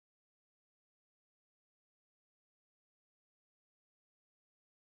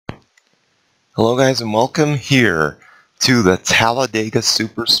Hello guys and welcome here to the Talladega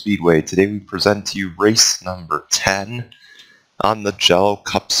Super Speedway. Today we present to you race number 10 on the Jello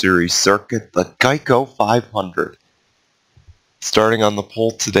Cup Series circuit, the Geico 500. Starting on the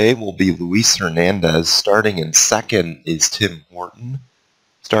pole today will be Luis Hernandez. Starting in second is Tim Horton.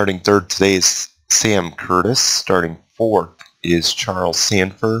 Starting third today is Sam Curtis. Starting fourth is Charles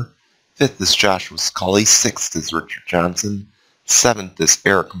Sanford. Fifth is Joshua Scully. Sixth is Richard Johnson. Seventh is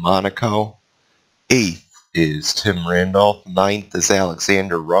Eric Monaco. Eighth is Tim Randolph. Ninth is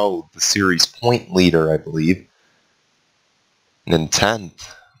Alexander Rowe, the series point leader, I believe. And in 10th,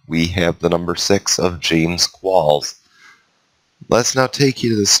 we have the number 6 of James Qualls. Let's now take you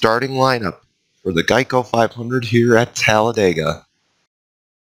to the starting lineup for the Geico 500 here at Talladega.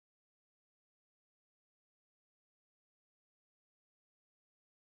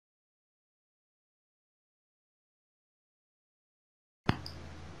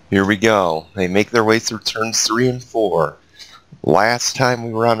 Here we go. They make their way through turns 3 and 4. Last time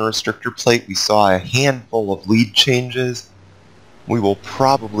we were on a restrictor plate, we saw a handful of lead changes. We will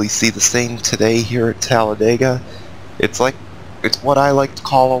probably see the same today here at Talladega. It's what I like to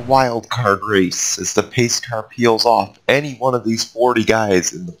call a wild card race. As the pace car peels off, any one of these 40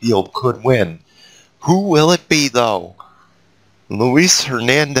 guys in the field could win. Who will it be, though? Luis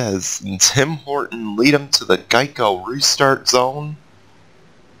Hernandez and Tim Horton lead them to the Geico restart zone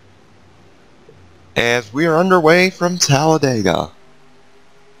as we are underway from Talladega.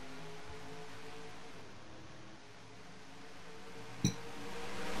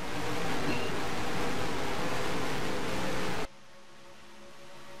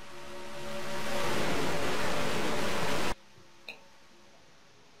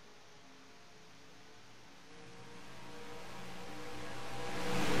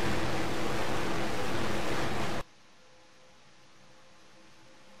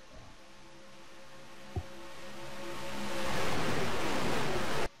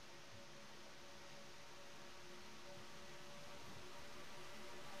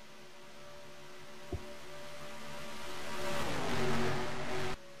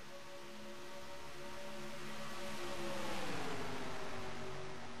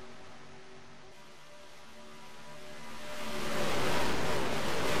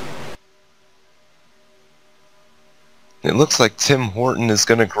 It looks like Tim Horton is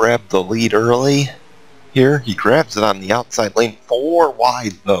going to grab the lead early here. He grabs it on the outside lane, 4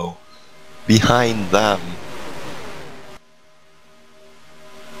 wide though, behind them.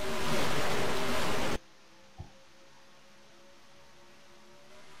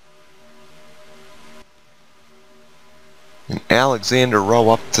 And Alexander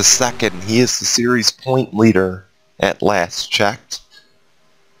Rowe up to second. He is the series point leader at last checked.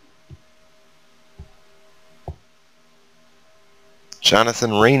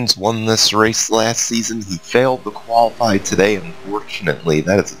 Jonathan Rains won this race last season. He failed to qualify today, unfortunately.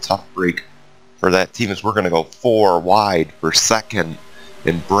 That is a tough break for that team, as we're going to go 4 wide for second,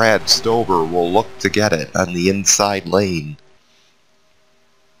 and Brad Stober will look to get it on the inside lane.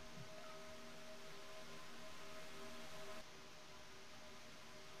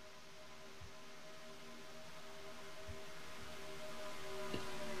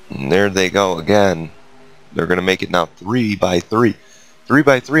 And there they go again. They're going to make it now 3 by 3. 3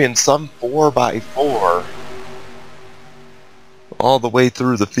 by 3 and some 4 by 4. All the way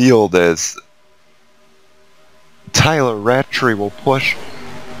through the field as Tyler Rattray will push,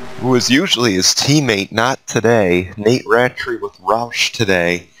 who is usually his teammate, not today. Nate Rattray with Roush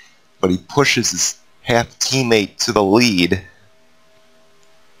today, but he pushes his half teammate to the lead.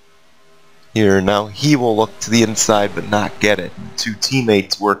 Here, now he will look to the inside but not get it. The 2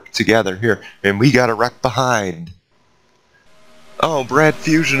 teammates work together here, and we got a wreck behind. Oh, Brad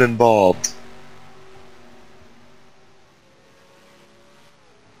Fusion involved.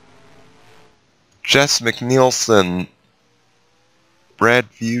 Jess McNeilson, Brad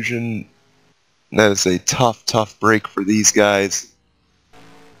Fusion. That is a tough break for these guys.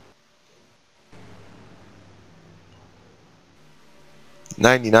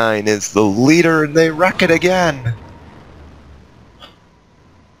 '99 is the leader, and they wreck it again.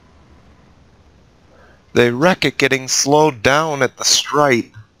 They wreck it getting slowed down at the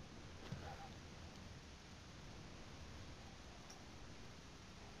stripe.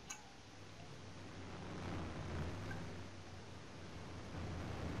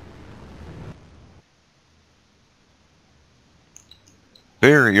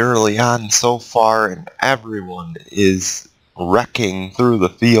 Very early on so far, and everyone is wrecking through the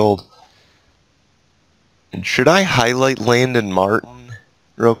field. And should I highlight Landon Martin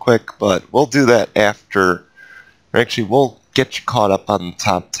real quick? But we'll do that after. Actually, we'll get you caught up on the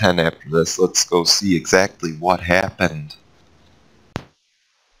top 10 after this. Let's go see exactly what happened.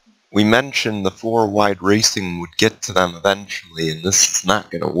 We mentioned the 4 wide racing would get to them eventually, and this is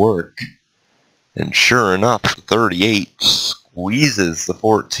not going to work. And sure enough, the 38 squeezes the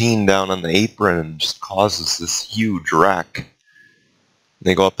 14 down on the apron and just causes this huge wreck.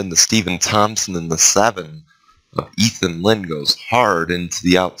 They go up into Stephen Thompson, and the 7 of Ethan Lynn goes hard into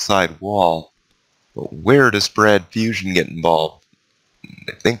the outside wall. But where does Brad Fusion get involved?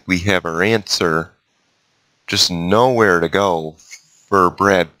 I think we have our answer. Just nowhere to go for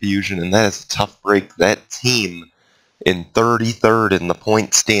Brad Fusion, and that is a tough break. That team in 33rd in the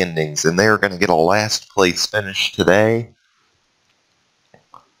point standings, and they're going to get a last place finish today.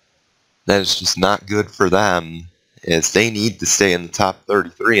 That is just not good for them, as they need to stay in the top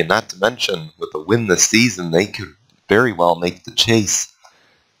 33, and not to mention, with a win this season, they could very well make the chase.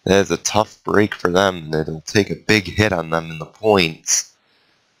 That is a tough break for them, and it'll take a big hit on them in the points.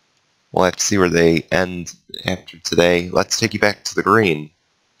 We'll have to see where they end after today. Let's take you back to the green.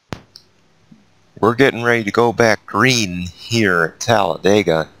 We're getting ready to go back green here at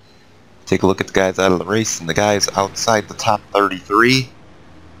Talladega. Take a look at the guys out of the race, and the guys outside the top 33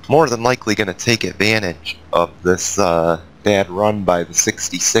 more than likely going to take advantage of this bad run by the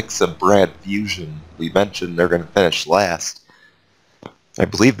 66 of Brad Fusion. We mentioned they're going to finish last. I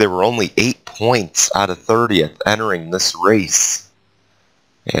believe they were only 8 points out of 30th entering this race,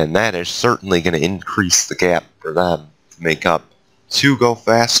 and that is certainly going to increase the gap for them to make up. 2 Go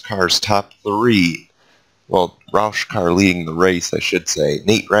Fast Cars top 3. Well, Roush Car leading the race, I should say.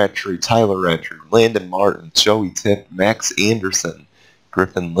 Nate Ratchery, Tyler Ratchery, Landon Martin, Joey Tipp, Max Anderson,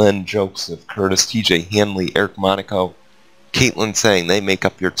 Griffin Lynn, Joseph Curtis, TJ Hanley, Eric Monaco, Caitlin saying they make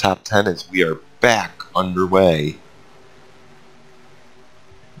up your top 10 as we are back underway.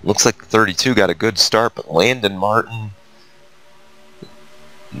 Looks like the 32 got a good start, but Landon Martin,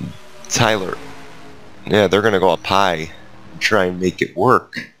 Tyler, yeah, they're going to go up high and try and make it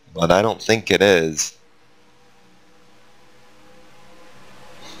work, but I don't think it is.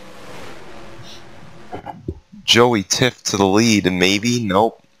 Joey Tiff to the lead, and maybe,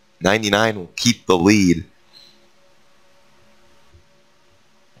 nope, 99 will keep the lead.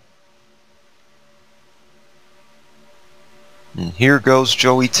 And here goes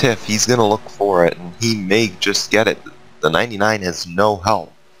Joey Tiff. He's going to look for it, and he may just get it. The 99 has no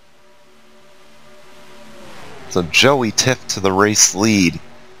help. So Joey Tiff to the race lead.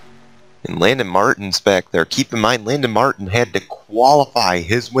 And Landon Martin's back there. Keep in mind, Landon Martin had to qualify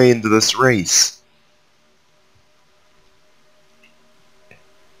his way into this race.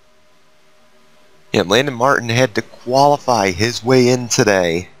 Yeah, Landon Martin had to qualify his way in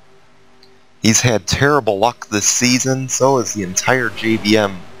today. He's had terrible luck this season, so has the entire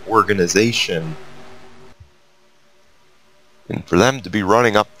JBM organization. And for them to be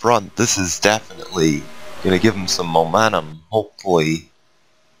running up front, this is definitely going to give them some momentum, hopefully.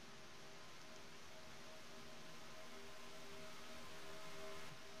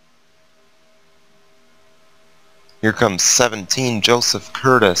 Here comes 17, Joseph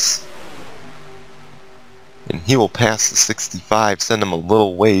Curtis. And he will pass the 65, send him a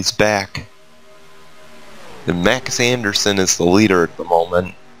little ways back. And Max Anderson is the leader at the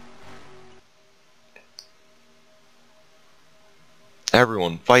moment.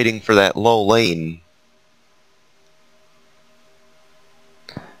 Everyone fighting for that low lane.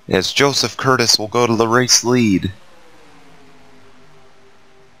 As Joseph Curtis will go to the race lead.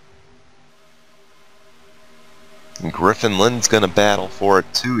 And Griffin Lynn's going to battle for it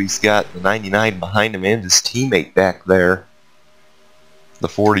too. He's got the 99 behind him and his teammate back there. The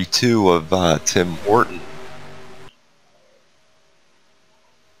 42 of Tim Horton.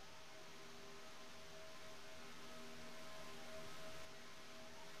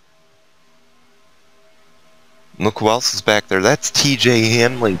 Look who else is back there. That's TJ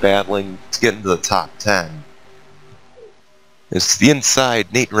Hanley battling to get into the top 10. As to the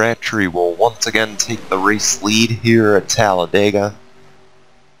inside, Nate Ratchery will once again take the race lead here at Talladega.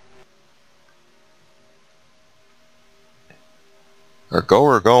 Our go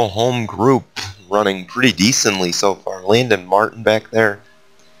or go home group running pretty decently so far. Landon Martin back there.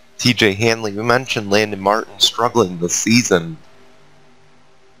 TJ Hanley, we mentioned Landon Martin struggling this season.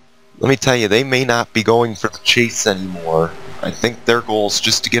 Let me tell you, they may not be going for the chase anymore. I think their goal is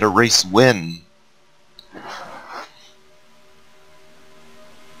just to get a race win.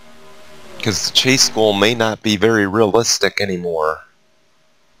 Because the chase goal may not be very realistic anymore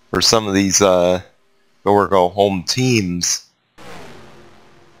for some of these go or go home teams.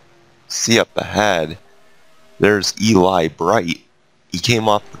 See up ahead, there's Eli Bright. He came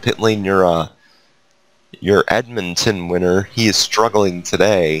off the pit lane near your Edmonton winner, he is struggling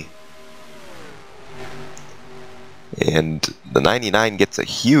today. And the 99 gets a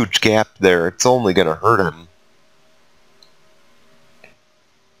huge gap there. It's only going to hurt him.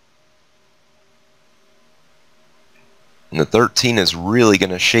 And the 13 is really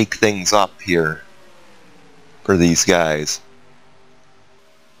going to shake things up here for these guys.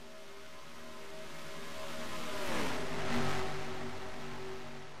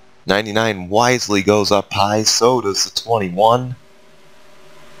 '99 wisely goes up high, so does the 21.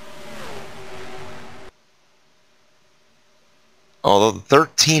 Although the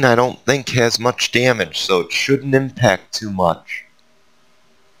 13 I don't think has much damage, so it shouldn't impact too much.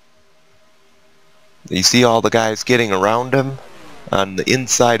 You see all the guys getting around him on the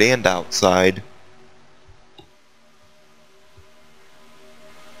inside and outside.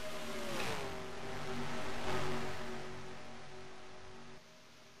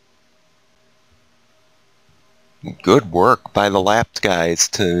 Good work by the lapped guys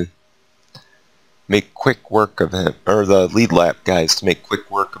to make quick work of him, or the lead lap guys to make quick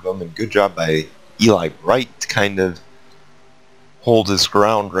work of him, and good job by Eli Wright to kind of hold his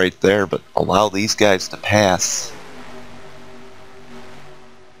ground right there, but allow these guys to pass.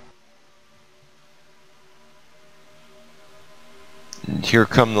 And here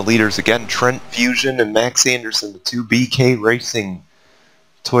come the leaders again, Trent Fusion and Max Anderson, the two BK Racing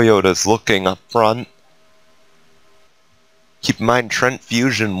Toyotas looking up front. Keep in mind, Trent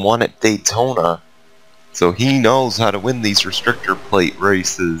Fusion won at Daytona, so he knows how to win these restrictor plate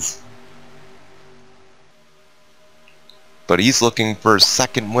races. But he's looking for his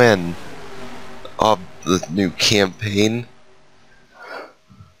second win of the new campaign.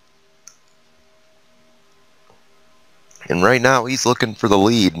 And right now he's looking for the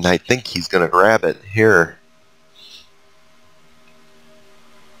lead, and I think he's going to grab it here.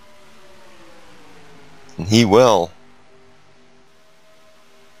 And he will.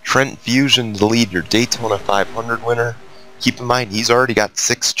 Trent Fusion to lead your Daytona 500 winner. Keep in mind, he's already got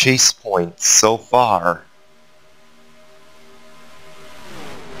 6 chase points so far.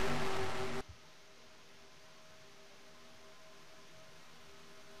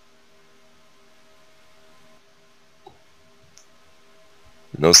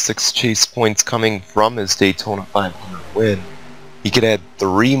 And those 6 chase points coming from his Daytona 500 win. He could add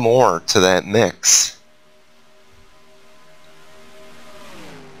 3 more to that mix.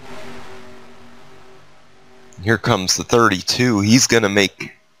 Here comes the 32. He's going to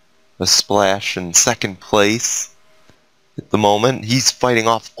make a splash in second place at the moment. He's fighting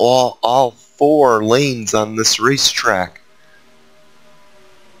off all 4 lanes on this racetrack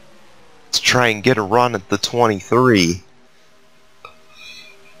to try and get a run at the 23.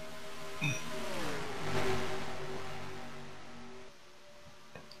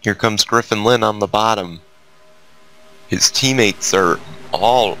 Here comes Griffin Lynn on the bottom. His teammates are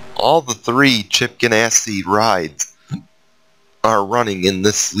all the 3 Chip Ganassi rides are running in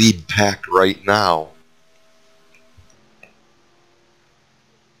this lead pack right now.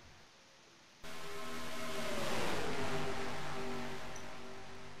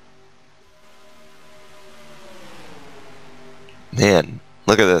 Man,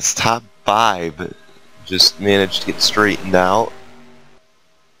 look at this. Top 5 just managed to get straightened out.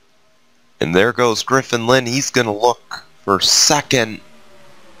 And there goes Griffin Lynn. He's going to look for second.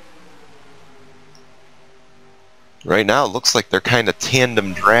 Right now, it looks like they're kind of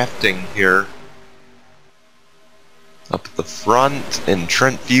tandem drafting here. Up at the front, and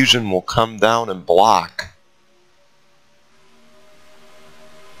Trent Fusion will come down and block.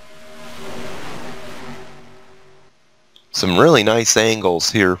 Some really nice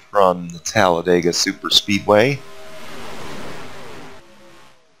angles here from the Talladega Superspeedway.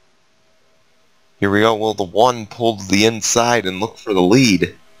 Here we go. Will the 1 pull to the inside and look for the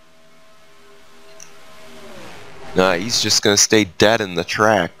lead? Nah, he's just going to stay dead in the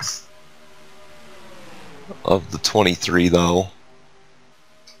tracks of the 23, though.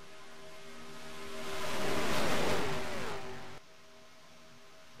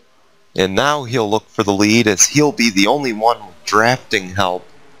 And now he'll look for the lead, as he'll be the only one with drafting help.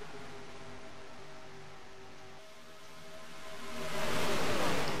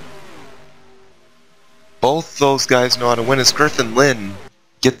 Both those guys know how to win, as Griffin Lynn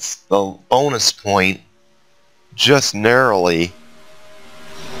gets the bonus point just narrowly.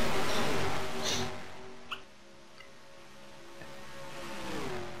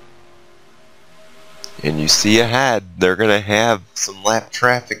 And you see ahead, they're going to have some lap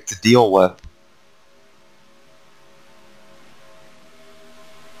traffic to deal with.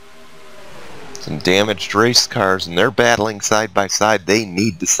 Some damaged race cars, and they're battling side by side. They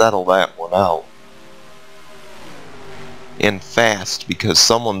need to settle that one out. and fast because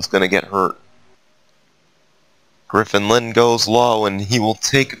someone's going to get hurt. Griffin Lynn goes low and he will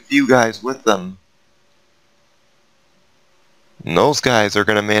take a few guys with them. And those guys are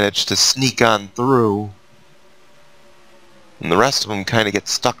going to manage to sneak on through. And the rest of them kind of get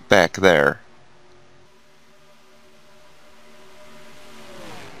stuck back there.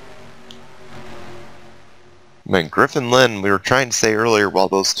 Man, Griffin Lynn, we were trying to say earlier while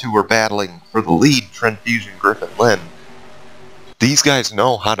those two were battling for the lead, Trent Fusion, Griffin Lynn, these guys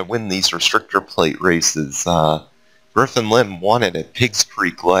know how to win these restrictor plate races. Griffin Lynn won it at Pigs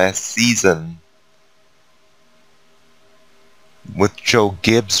Creek last season with Joe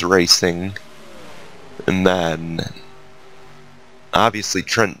Gibbs racing. And then, obviously,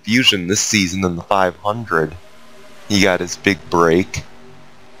 Trent Fusion this season in the 500. He got his big break.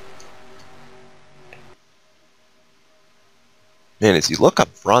 Man, as you look up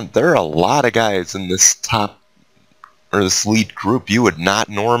front, there are a lot of guys in this this lead group you would not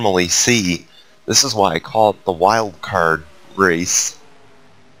normally see. This is why I call it the wild card race.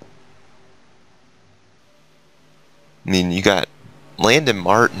 I mean, you got Landon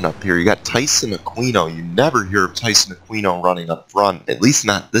Martin up here, you got Tyson Aquino. You never hear of Tyson Aquino running up front, at least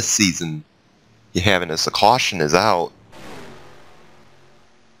not this season. You haven't, as the caution is out.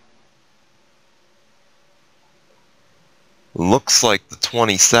 Looks like the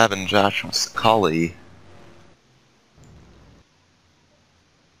 27, Joshua Scully.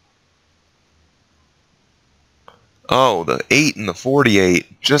 Oh, the 8 and the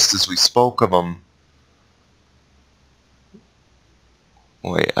 48, just as we spoke of them.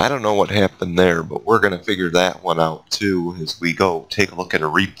 Wait, I don't know what happened there, but we're going to figure that one out too as we go take a look at a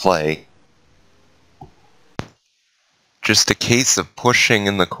replay. Just a case of pushing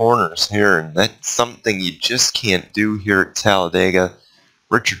in the corners here, and that's something you just can't do here at Talladega.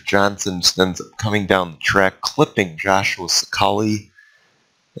 Richard Johnson just ends up coming down the track, clipping Joshua Scully,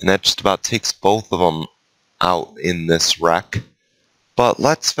 and that just about takes both of them out in this wreck. But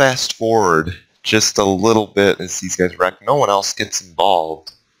let's fast forward just a little bit as these guys wreck. No one else gets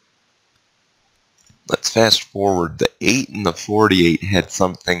involved. Let's fast forward. The 8 and the 48 had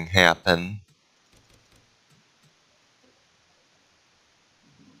something happen.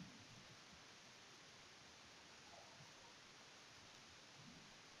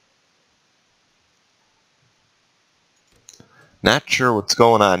 Not sure what's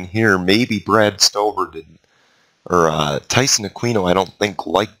going on here. Maybe Brad Stover didn't. Or Tyson Aquino, I don't think,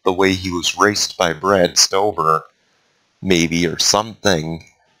 liked the way he was raced by Brad Stover. Maybe, or something.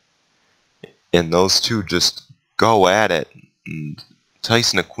 And those two just go at it. And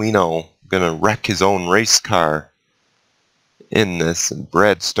Tyson Aquino gonna wreck his own race car in this. And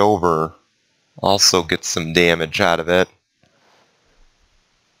Brad Stover also gets some damage out of it.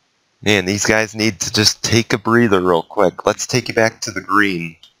 Man, these guys need to just take a breather real quick. Let's take you back to the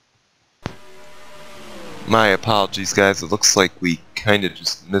green. My apologies, guys. It looks like we kind of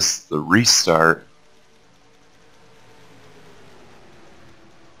just missed the restart.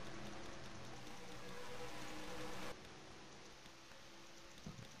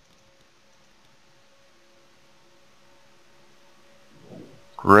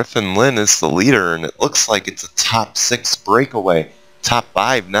 Griffin Lynn is the leader, and it looks like it's a top 6 breakaway. Top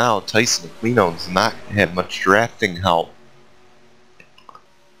 5 now. Tyson Aquino's not had much drafting help.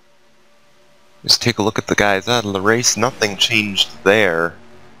 Just take a look at the guys out of the race. Nothing changed there.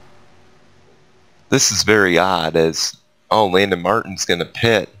 This is very odd as, oh, Landon Martin's going to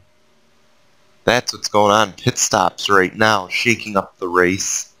pit. That's what's going on. Pit stops right now, shaking up the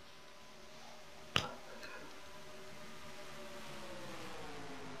race.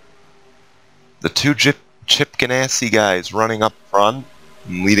 The two Chip Ganassi guys running up front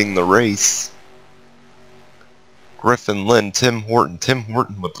and leading the race. Griffin Lynn, Tim Horton. Tim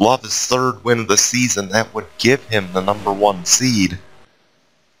Horton would love his 3rd win of the season. That would give him the #1 seed.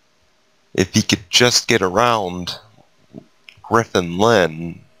 If he could just get around Griffin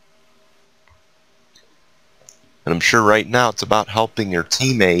Lynn. And I'm sure right now it's about helping your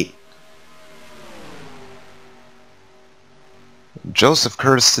teammate. Joseph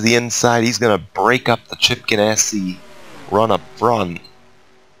Curtis to the inside. He's going to break up the Chip Ganassi run up front.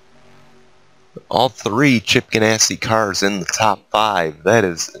 All 3 Chip Ganassi cars in the top 5. That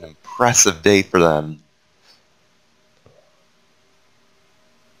is an impressive day for them.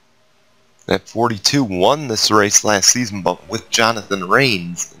 That 42 won this race last season, but with Jonathan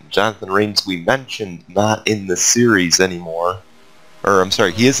Rains. Jonathan Rains, we mentioned, not in the series anymore. Or, I'm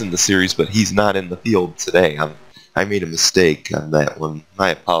sorry, he is in the series, but he's not in the field today. I made a mistake on that one. My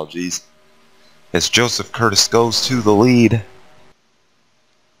apologies. As Joseph Curtis goes to the lead.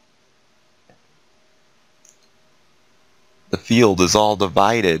 The field is all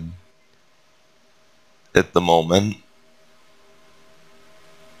divided at the moment.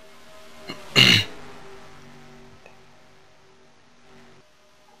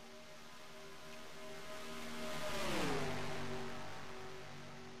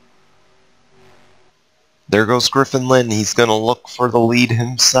 There goes Griffin Lynn. He's going to look for the lead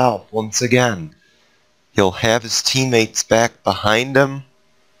himself once again. He'll have his teammates back behind him,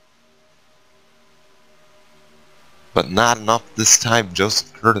 but not enough this time.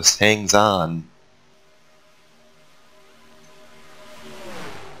 Joseph Curtis hangs on.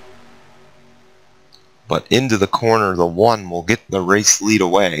 But into the corner, the 1 will get the race lead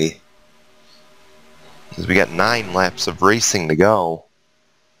away, as we got 9 laps of racing to go.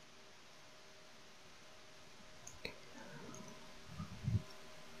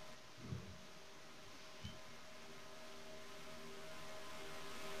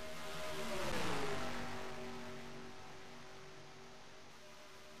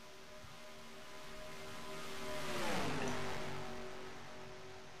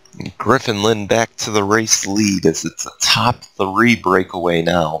 Griffin Lynn back to the race lead as it's a top 3 breakaway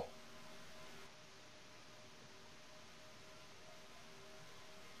now.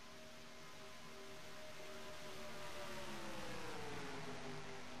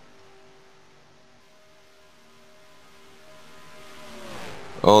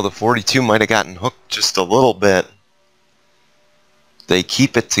 Oh, the 42 might have gotten hooked just a little bit. They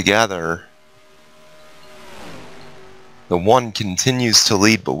keep it together. The 1 continues to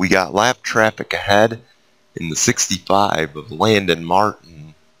lead, but we got lap traffic ahead in the 65 of Landon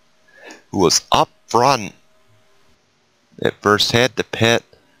Martin, who was up front. At first had to pit,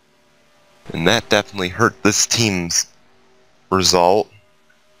 and that definitely hurt this team's result.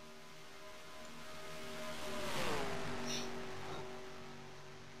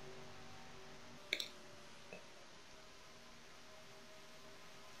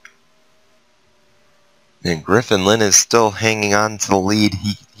 And Griffin Lynn is still hanging on to the lead.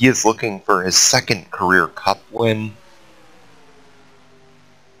 He is looking for his 2nd career Cup win.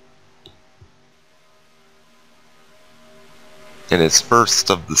 And his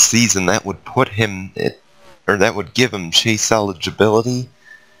 1st of the season. That would put him, that would give him chase eligibility,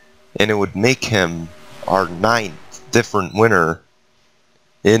 and it would make him our 9th different winner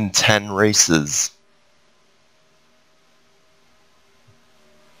in 10 races.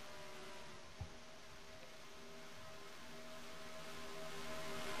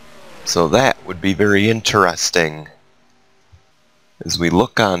 So that would be very interesting. As we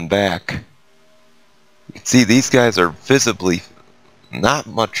look on back, you can see these guys are visibly not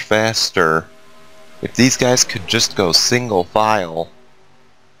much faster. If these guys could just go single file,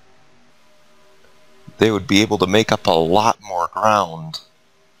 they would be able to make up a lot more ground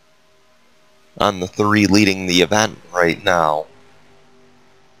on the 3 leading the event right now.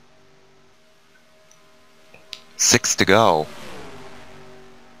 6 to go.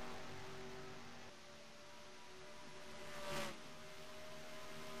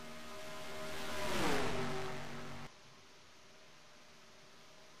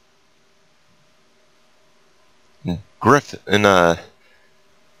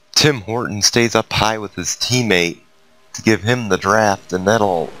 Tim Horton stays up high with his teammate to give him the draft, and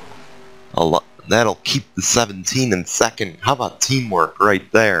that'll keep the 17 in 2nd. How about teamwork right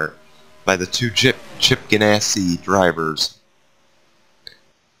there by the 2 Chip Ganassi drivers?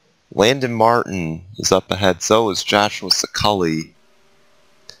 Landon Martin is up ahead, so is Joshua Scully.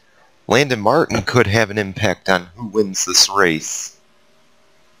 Landon Martin could have an impact on who wins this race.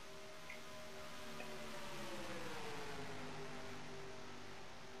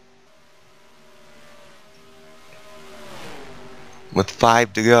 With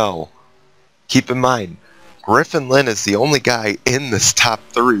 5 to go. Keep in mind, Griffin Lynn is the only guy in this top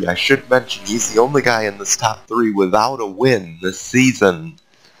 3. I should mention he's the only guy in this top 3 without a win this season.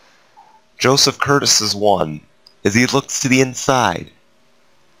 Joseph Curtis is 1 as he looks to the inside.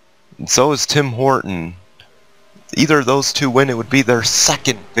 And so is Tim Horton. Either of those 2 win, it would be their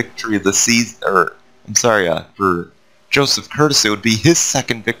 2nd victory of the season. For Joseph Curtis, it would be his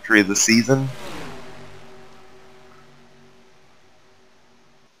 2nd victory of the season.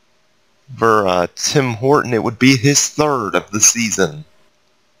 For Tim Horton, it would be his 3rd of the season.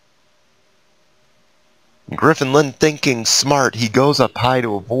 Griffin Lynn thinking smart, he goes up high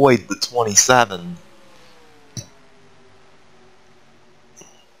to avoid the 27.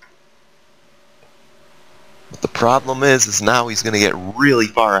 But the problem is now he's going to get really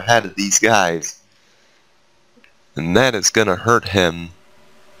far ahead of these guys. And that is going to hurt him.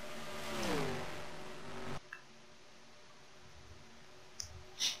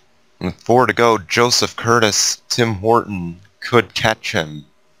 With 4 to go, Joseph Curtis, Tim Horton could catch him.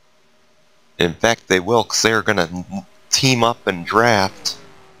 In fact, they will, because they're going to team up and draft.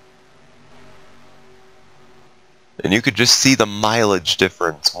 And you could just see the mileage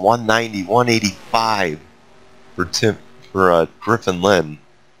difference. 190, 185 for Griffin Lynn.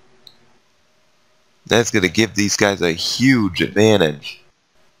 That's going to give these guys a huge advantage.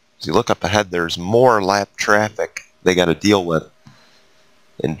 As you look up ahead, there's more lap traffic they got to deal with.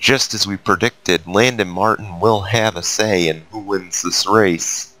 And just as we predicted, Landon Martin will have a say in who wins this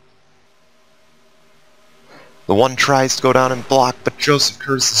race. The one tries to go down and block, but Joseph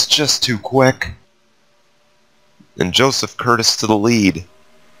Curtis is just too quick. And Joseph Curtis to the lead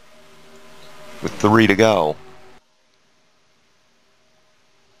with 3 to go.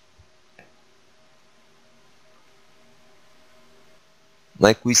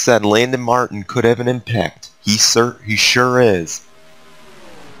 Like we said, Landon Martin could have an impact. He sure is.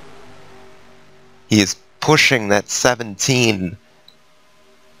 He is pushing that 17.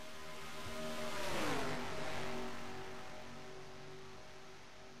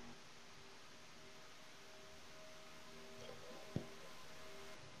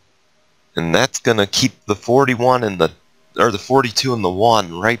 And that's going to keep the 41 and the 42 and the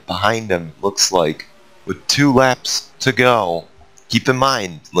 1 right behind him, looks like, with 2 laps to go. Keep in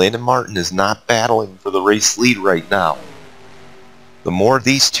mind, Landon Martin is not battling for the race lead right now. The more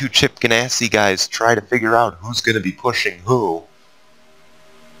these two Chip Ganassi guys try to figure out who's going to be pushing who,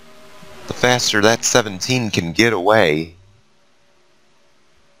 the faster that 17 can get away.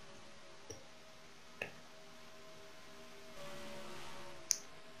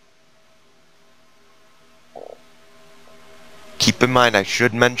 Keep in mind, I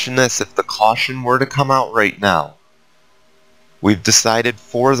should mention this, if the caution were to come out right now, we've decided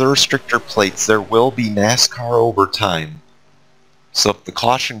for the restrictor plates there will be NASCAR overtime. So if the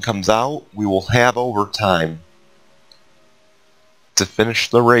caution comes out, we will have overtime to finish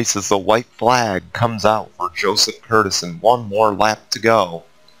the race as the white flag comes out for Joseph Curtis and 1 more lap to go.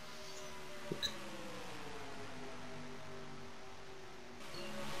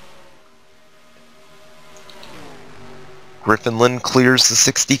 Griffin Lynn clears the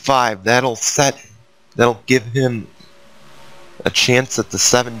 65. That'll give him a chance at the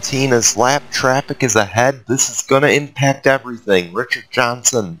 17 as lap traffic is ahead. This is going to impact everything. Richard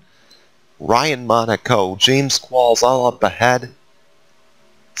Johnson, Ryan Monaco, James Qualls all up ahead.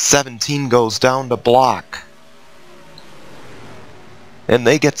 17 goes down to block. And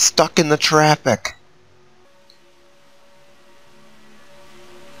they get stuck in the traffic.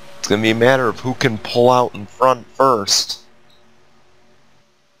 It's going to be a matter of who can pull out in front first.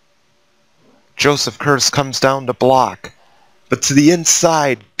 Joseph Curtis comes down to block. But to the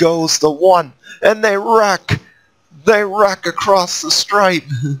inside goes the 1. And they wreck. They wreck across the stripe.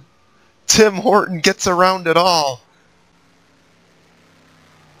 Tim Horton gets around it all.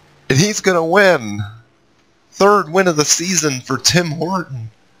 And he's going to win. 3rd win of the season for Tim Horton.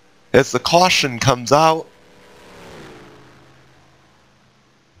 As the caution comes out.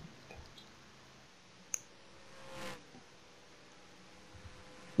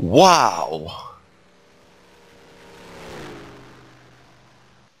 Wow.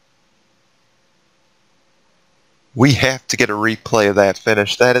 We have to get a replay of that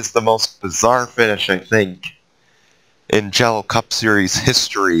finish. That is the most bizarre finish, I think, in Jello Cup Series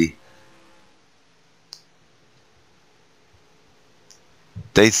history.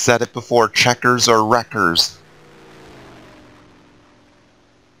 They said it before, checkers or wreckers.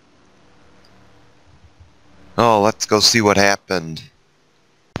 Oh, let's go see what happened.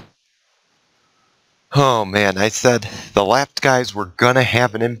 Oh man, I said the lapped guys were gonna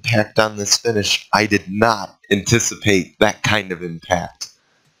have an impact on this finish. I did not anticipate that kind of impact.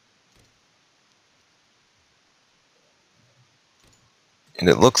 And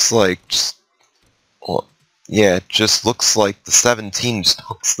it looks like yeah, it just looks like the 17 just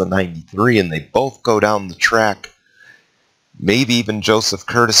hooks the 93 and they both go down the track. Maybe even Joseph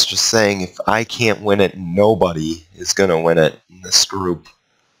Curtis just saying, if I can't win it, nobody is gonna win it in this group.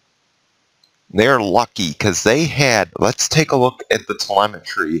 They're lucky because they had, let's take a look at the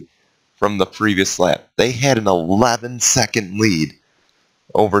telemetry from the previous lap. They had an 11-second lead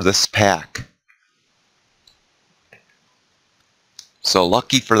over this pack. So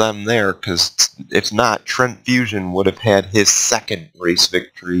lucky for them there, because if not, Trent Fusion would have had his 2nd race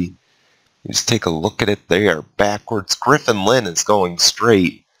victory. Just take a look at it there. Backwards, Griffin Lynn is going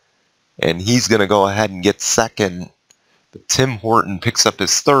straight, and he's going to go ahead and get 2nd. But Tim Horton picks up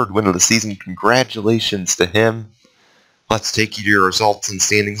his 3rd win of the season. Congratulations to him. Let's take you to your results and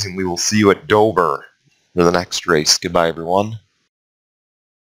standings, and we will see you at Dover for the next race. Goodbye, everyone.